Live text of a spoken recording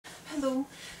Hello,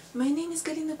 my name is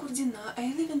Galina Kurdina.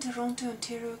 I live in Toronto,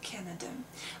 Ontario, Canada.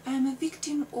 I am a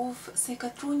victim of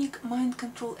psychotronic mind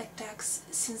control attacks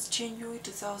since January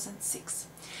 2006.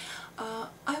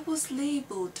 I was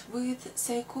labeled with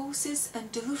psychosis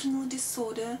and delusional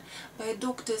disorder by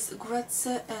doctors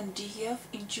Gratzer and DF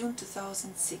in June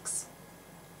 2006.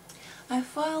 I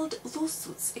filed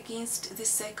lawsuits against the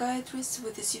psychiatrists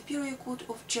with the Superior Court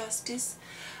of Justice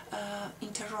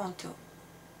in Toronto.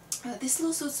 These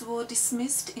lawsuits were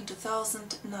dismissed in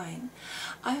 2009.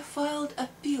 I filed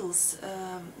appeals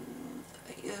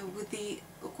with the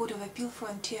Court of Appeal for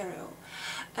Ontario,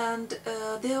 and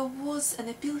there was an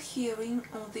appeal hearing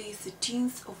on the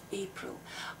 13th of April.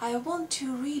 I want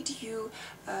to read you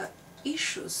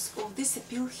issues of this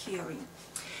appeal hearing.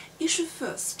 Issue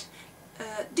first.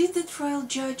 Did the trial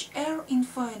judge err in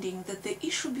finding that the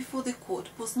issue before the court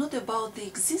was not about the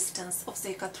existence of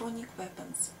psychotronic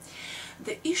weapons?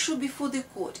 The issue before the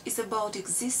court is about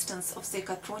existence of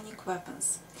psychotronic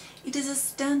weapons. It is a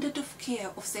standard of care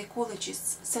of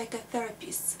psychologists,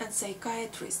 psychotherapists and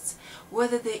psychiatrists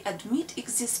whether they admit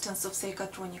existence of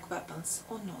psychotronic weapons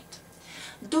or not.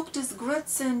 Doctors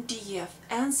Gratzer and DF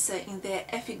answer in their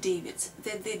affidavits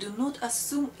that they do not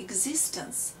assume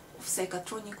existence of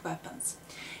psychotronic weapons.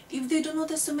 If they do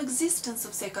not assume existence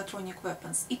of psychotronic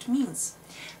weapons, it means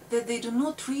that they do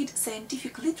not read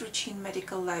scientific literature in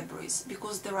medical libraries,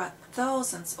 because there are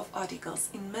thousands of articles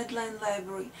in Medline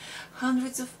Library,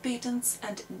 hundreds of patents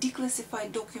and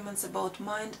declassified documents about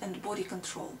mind and body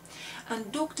control.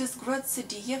 And doctors Gratzer,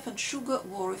 DF and Sugar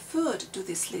were referred to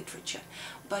this literature,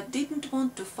 but didn't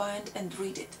want to find and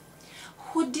read it.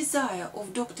 What desire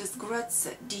of doctors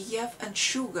Gratzer, DF and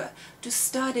Sugar to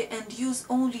study and use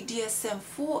only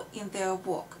DSM-4 in their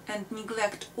work and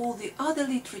neglect all the other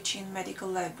literature in medical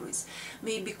libraries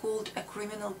may be called a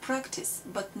criminal practice,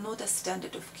 but not a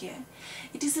standard of care.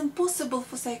 It is impossible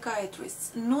for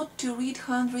psychiatrists not to read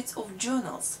hundreds of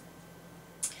journals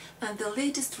and the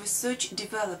latest research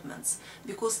developments,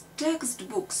 because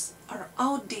textbooks are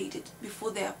outdated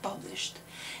before they are published.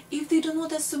 If they do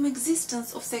not assume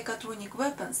existence of psychotronic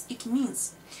weapons, it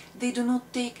means they do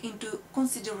not take into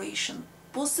consideration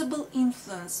possible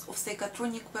influence of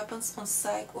psychotronic weapons on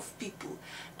psyche of people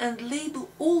and label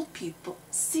all people,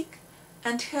 sick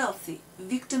and healthy,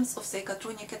 victims of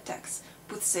psychotronic attacks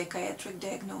with psychiatric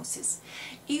diagnosis.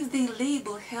 If they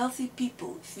label healthy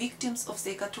people victims of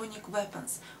psychotronic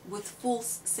weapons with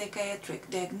false psychiatric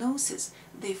diagnosis,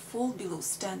 they fall below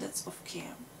standards of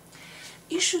care.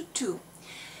 Issue 2.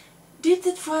 Did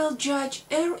the trial judge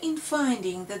err in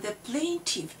finding that the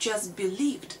plaintiff just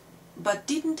believed but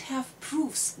didn't have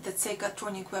proofs that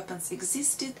psychotronic weapons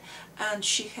existed and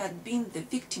she had been the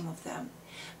victim of them?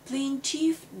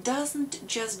 Plaintiff doesn't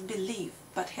just believe,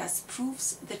 but has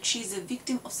proofs that she is a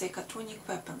victim of psychotronic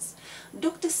weapons.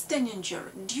 Dr.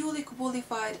 Steninger, duly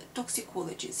qualified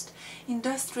toxicologist,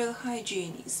 industrial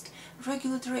hygienist,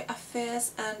 regulatory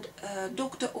affairs and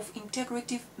doctor of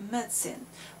integrative medicine,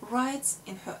 writes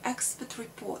in her expert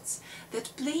reports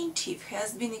that plaintiff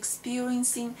has been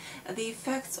experiencing the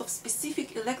effects of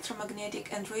specific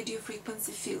electromagnetic and radio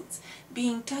frequency fields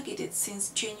being targeted since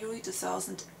January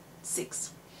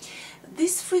 2006.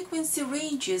 These frequency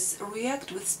ranges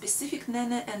react with specific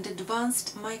nano and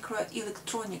advanced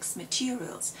microelectronics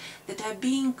materials that are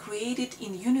being created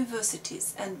in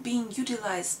universities and being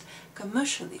utilized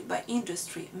commercially by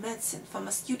industry, medicine,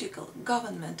 pharmaceutical,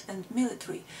 government and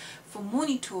military for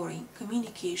monitoring,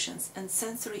 communications and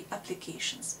sensory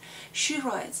applications. She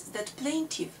writes that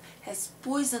plaintiff has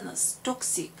poisonous,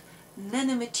 toxic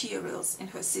nanomaterials in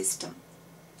her system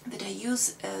that are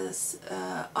used as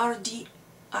RDIF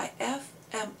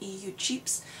MEU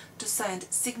chips to send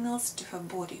signals to her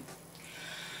body.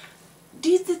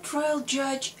 Did the trial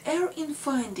judge err in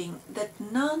finding that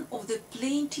none of the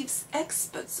plaintiff's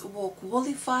experts were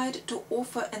qualified to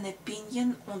offer an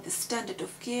opinion on the standard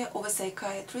of care of a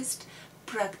psychiatrist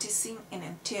practicing in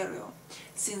Ontario,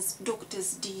 since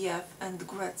doctors DF and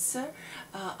Gratzer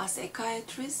are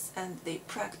psychiatrists and they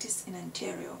practice in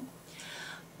Ontario?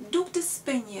 Dr.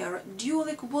 Spanier,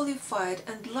 duly qualified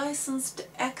and licensed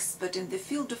expert in the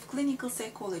field of clinical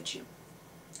psychology.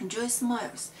 Joyce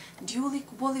Myers, duly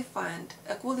qualified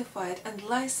and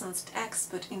licensed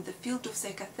expert in the field of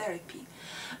psychotherapy.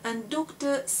 And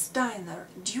Dr. Steiner,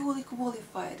 duly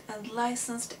qualified and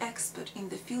licensed expert in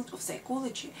the field of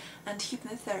psychology and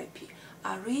hypnotherapy,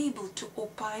 are able to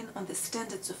opine on the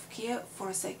standards of care for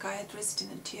a psychiatrist in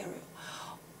Ontario.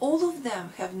 All of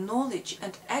them have knowledge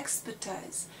and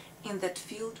expertise in that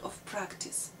field of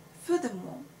practice.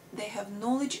 Furthermore, they have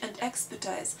knowledge and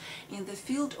expertise in the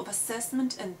field of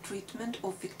assessment and treatment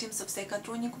of victims of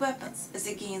psychotronic weapons, as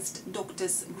against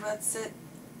Drs. Gratzer,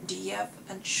 DF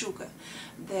and Sugar,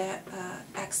 their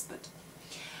expert.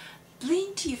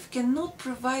 Plaintiff cannot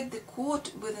provide the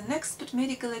court with an expert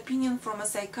medical opinion from a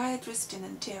psychiatrist in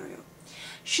Ontario.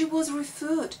 She was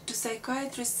referred to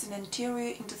psychiatrists in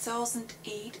Ontario in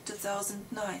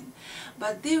 2008-2009,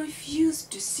 but they refused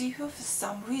to see her for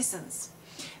some reasons.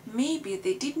 Maybe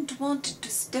they didn't want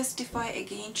to testify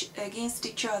against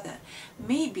each other.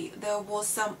 Maybe there was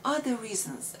some other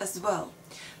reasons as well.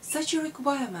 Such a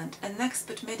requirement, an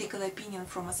expert medical opinion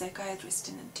from a psychiatrist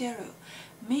in Ontario,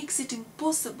 makes it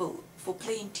impossible for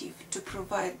plaintiff to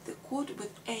provide the court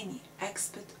with any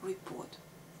expert report.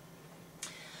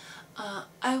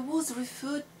 I was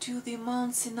referred to the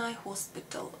Mount Sinai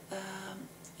Hospital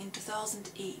in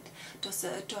 2008 to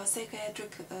a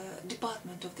psychiatric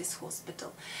department of this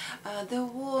hospital. There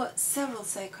were several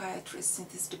psychiatrists in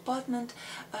this department,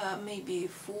 maybe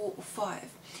 4 or 5,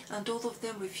 and all of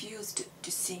them refused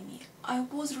to see me. I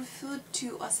was referred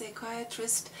to a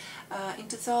psychiatrist in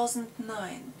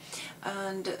 2009,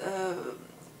 and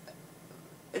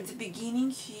at the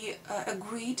beginning he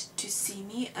agreed to see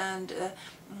me and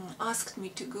asked me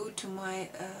to go to my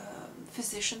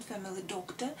physician, family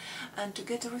doctor, and to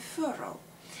get a referral.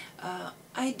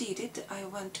 I did it. I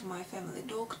went to my family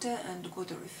doctor and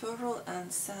got a referral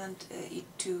and sent it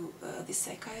to the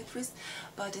psychiatrist,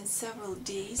 but in several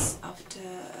days after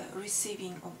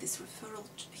receiving of this referral,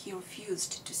 he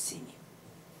refused to see me.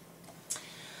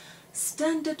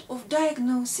 Standard of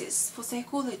diagnosis for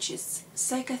psychologists,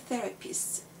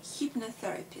 psychotherapists,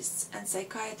 hypnotherapists and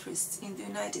psychiatrists in the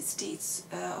United States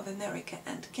of America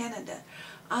and Canada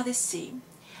are the same,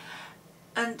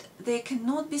 and there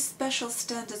cannot be special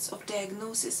standards of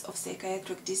diagnosis of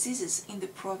psychiatric diseases in the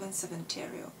province of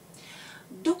Ontario.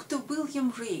 Dr.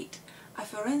 William Reid, a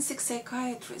forensic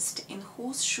psychiatrist in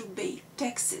Horseshoe Bay,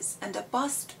 Texas, and a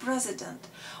past president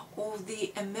of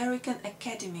the American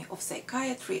Academy of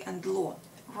Psychiatry and Law,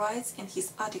 writes in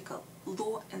his article,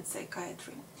 Law and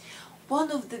Psychiatry,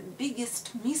 one of the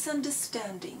biggest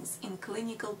misunderstandings in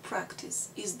clinical practice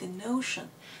is the notion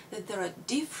that there are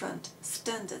different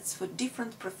standards for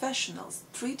different professionals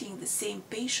treating the same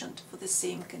patient for the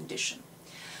same condition.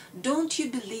 Don't you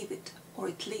believe it, or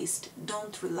at least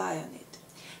don't rely on it.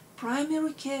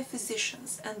 Primary care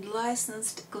physicians and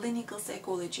licensed clinical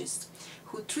psychologists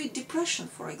who treat depression,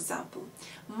 for example,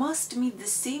 must meet the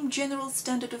same general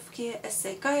standard of care as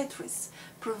psychiatrists,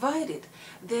 provided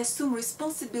they assume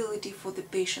responsibility for the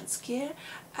patient's care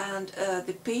and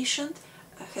the patient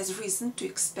has reason to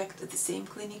expect the same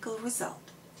clinical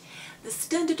result. The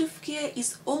standard of care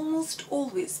is almost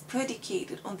always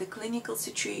predicated on the clinical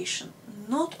situation,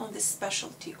 not on the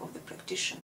specialty of the practitioner.